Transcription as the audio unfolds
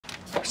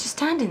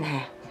standing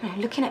there, you know,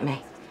 looking at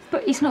me.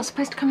 But he's not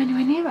supposed to come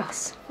anywhere near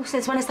us. Well,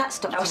 since when has that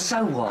stopped? Oh,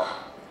 so what?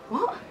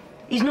 What?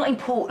 He's not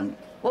important.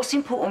 What's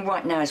important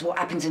right now is what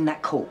happens in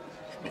that court.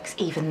 Mick's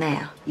even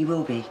there. He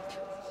will be.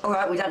 All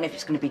right, we don't know if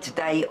it's going to be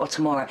today or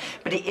tomorrow,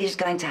 but it is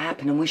going to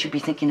happen, and we should be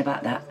thinking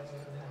about that.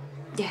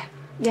 Yeah,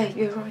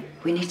 you're right.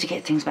 We need to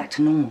get things back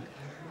to normal.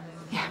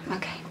 Yeah,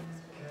 okay.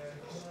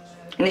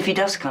 And if he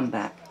does come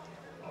back,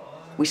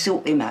 we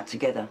sort him out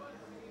together.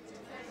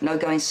 No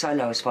going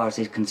solo as far as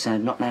he's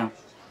concerned, not now.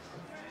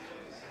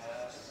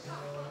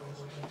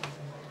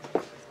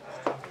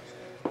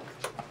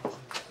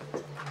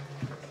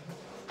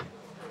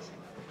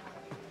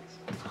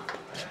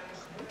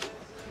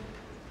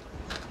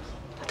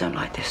 I don't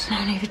like this.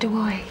 No, neither do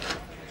I.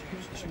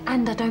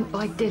 And I don't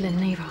buy Dylan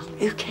neither.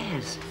 Who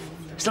cares?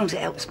 As long as it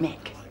helps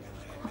Mick.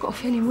 I've got a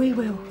feeling we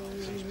will.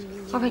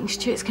 I reckon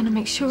Stuart's going to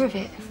make sure of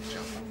it.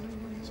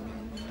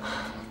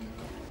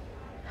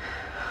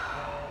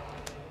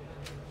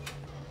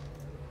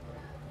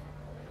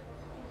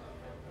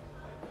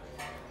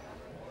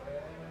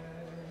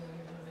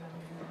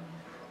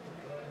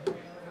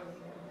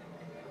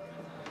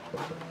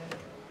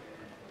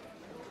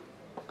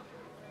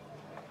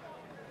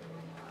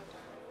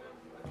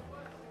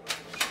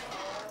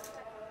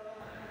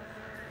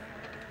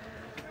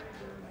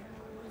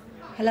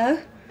 Hello?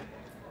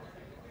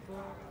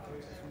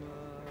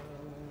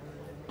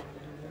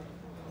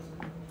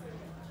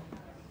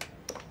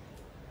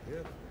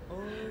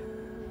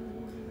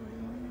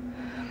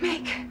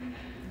 Mick.